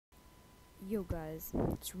Yo guys,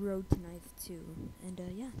 it's Road to Knife 2, and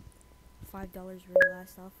yeah, $5 for the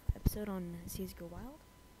last off episode on CSGO Wild.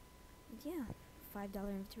 And yeah, $5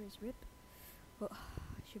 inventories rip. Well,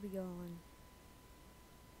 should we go on?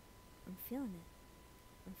 I'm feeling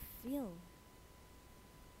it.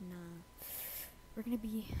 Nah. We're gonna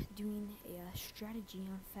be doing a strategy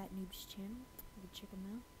on Fat Noob's channel. You can check him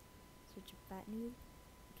out. Search a Fat Noob.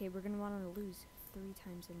 Okay, we're gonna want to lose 3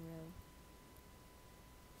 times in a row.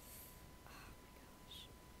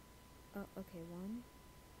 Oh, okay, 1,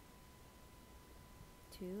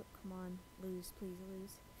 2, come on, lose, please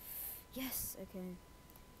lose. Yes, okay.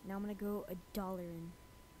 Now I'm gonna go $1 in.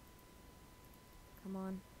 Come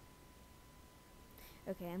on.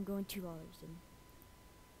 Okay, I'm going $2 in.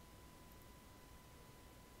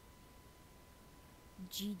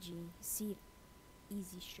 GG. See,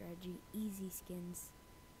 easy strategy, easy skins.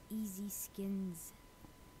 Easy skins.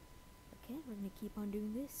 Okay, we're gonna keep on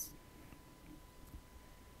doing this.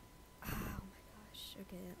 Oh my gosh.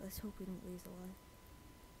 Okay, let's hope we don't lose a lot.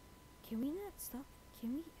 Can we not stop?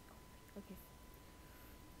 Can we? Oh, okay.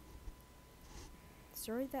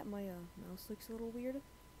 Sorry that my mouse looks a little weird.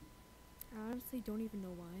 I honestly don't even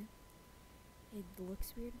know why. It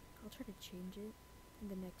looks weird. I'll try to change it in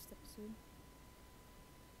the next episode.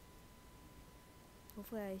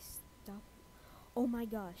 Hopefully I stop. Oh my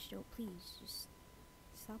gosh, no, please, just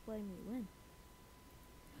stop letting me win.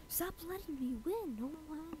 Stop letting me win, no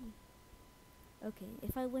why. Okay,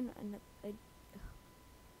 if I win, did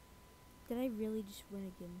I really just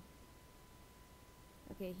win again?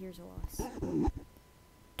 Okay, here's a loss.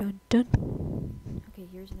 Dun dun. Okay,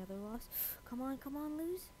 here's another loss. Come on,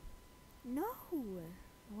 lose. No!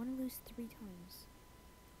 I want to lose 3 times.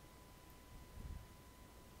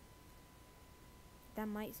 That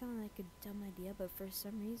might sound like a dumb idea, but for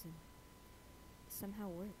some reason, it somehow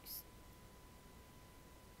works.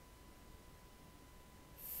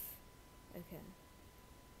 Okay.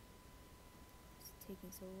 It's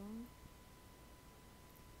taking so long.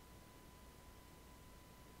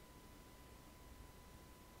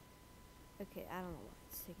 Okay, I don't know why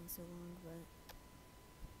it's taking so long, but...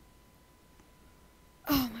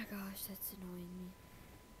 Oh my gosh, that's annoying me.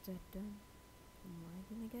 Is that done? I'm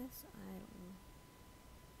lagging, I guess? I don't know.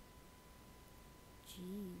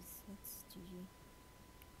 Jeez, that's GG.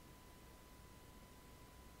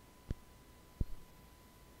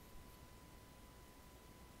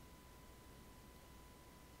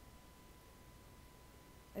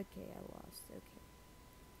 Okay, I lost. Okay.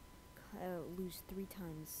 Lose 3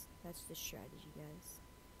 times. That's the strategy, guys.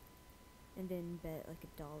 And then bet like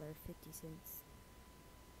 $1.50.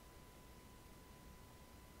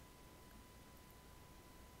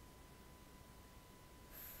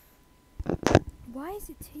 Why is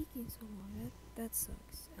it taking so long? That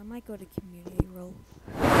sucks. I might go to community role.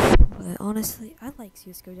 But honestly, I like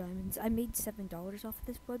CSGO Diamonds. I made $7 off of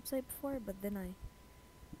this website before, but then I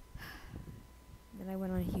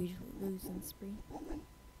went on a huge losing spree.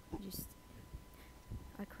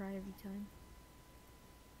 I cried every time.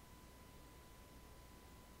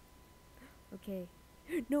 Okay.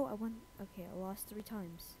 No, I won. Okay, I lost 3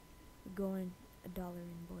 times. I'm going $1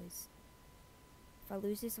 in, boys. If I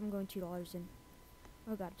lose this, I'm going $2 in.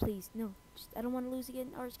 Oh god, please, no. I don't want to lose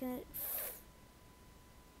again. Or it's gonna...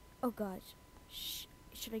 Oh gosh.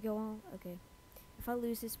 Should I go on? Okay. If I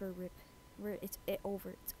lose this, we're rip. It's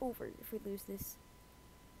over. It's over if we lose this.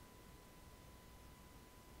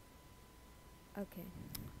 Okay.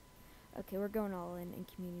 Okay, we're going all in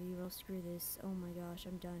community. We'll screw this. Oh my gosh,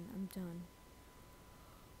 I'm done.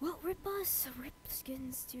 Well, rip us. Rip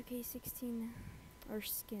skins 2K16. Or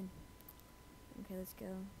skin. Okay, let's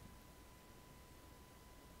go.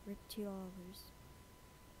 Rip $2.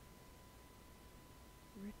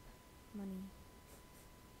 Rip money.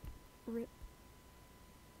 Rip.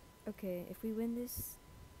 Okay, if we win this,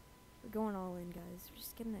 we're going all in, guys. We're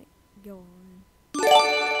just gonna go all in.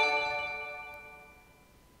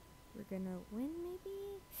 We're gonna win,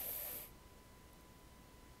 maybe?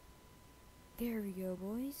 There we go,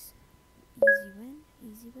 boys. Easy win,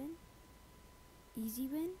 easy win. Easy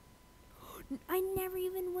win. I never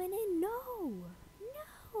even went in. No.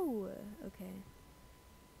 Okay.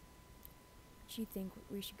 What do you think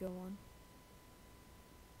we should go on?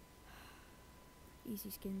 Easy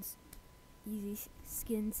skins. Easy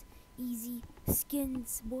skins. Easy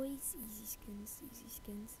skins, boys. Easy skins. Easy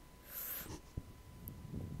skins.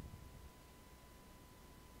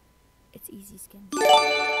 It's easy skins.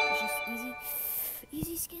 It's just easy.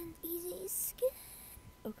 Easy skins. Easy skin.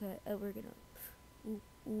 Okay, we're gonna...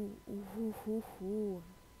 Ooh.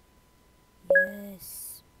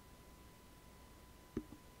 Yes.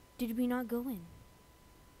 Did we not go in?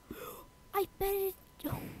 I I bet it. Oh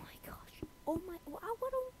my gosh. Oh my. I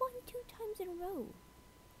would have won 2 times in a row.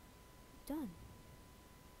 Done.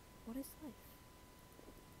 What is life?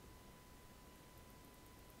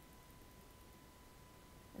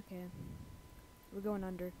 Okay. We're going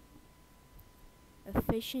under.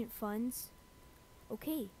 Efficient funds.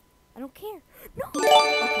 Okay. I don't care. No!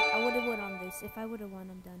 Okay, I would have won on this. If I would have won,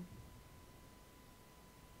 I'm done.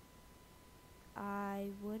 I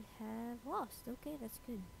would have lost. Okay, that's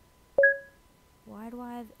good. Why do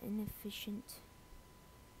I have inefficient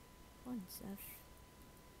funds of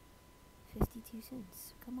 52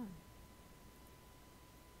 cents? Come on.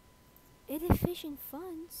 Inefficient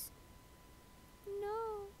funds?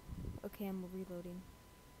 No. Okay, I'm reloading.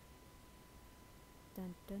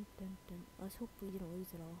 Dun dun dun dun. Let's hope we didn't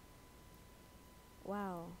lose it all.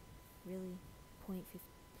 Wow. Really? 0.50.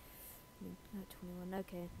 I mean, not 21.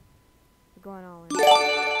 Okay. We're going all in. I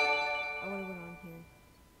would have went on here.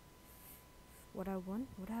 Would I won?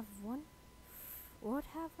 Would I have won? What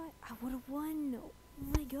have I? I would have won. Oh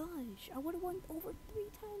my gosh. I would have won over 3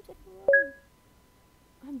 times in a row.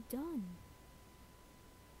 I'm done.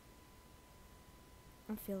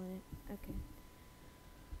 I'm feeling it. Okay.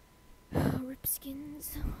 Rip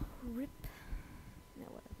skins. Rip. No,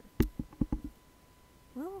 whatever.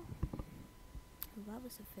 Well, that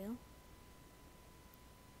was a fail.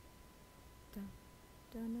 Dun,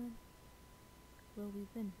 dun, dun. Will we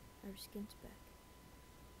win? Our skin's back.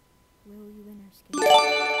 Will we win our skins?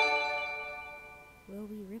 Will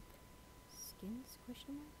we rip skins?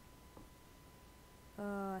 Question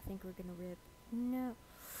mark? I think we're gonna rip. No.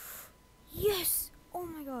 Yes! Oh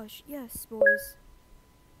my gosh. Yes, boys.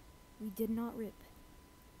 We did not rip.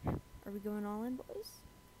 Are we going all in, boys?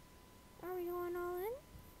 Are we going all in?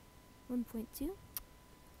 1.2.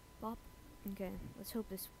 Bop. Okay, let's hope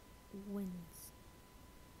this wins.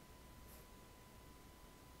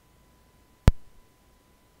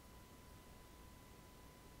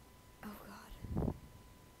 Oh god.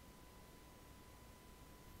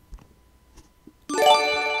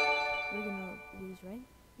 We're gonna lose, right?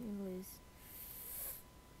 We're gonna lose.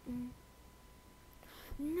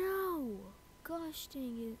 No! Gosh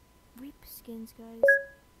dang it. Rip skins, guys.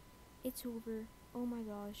 It's over. Oh my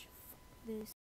gosh. F this.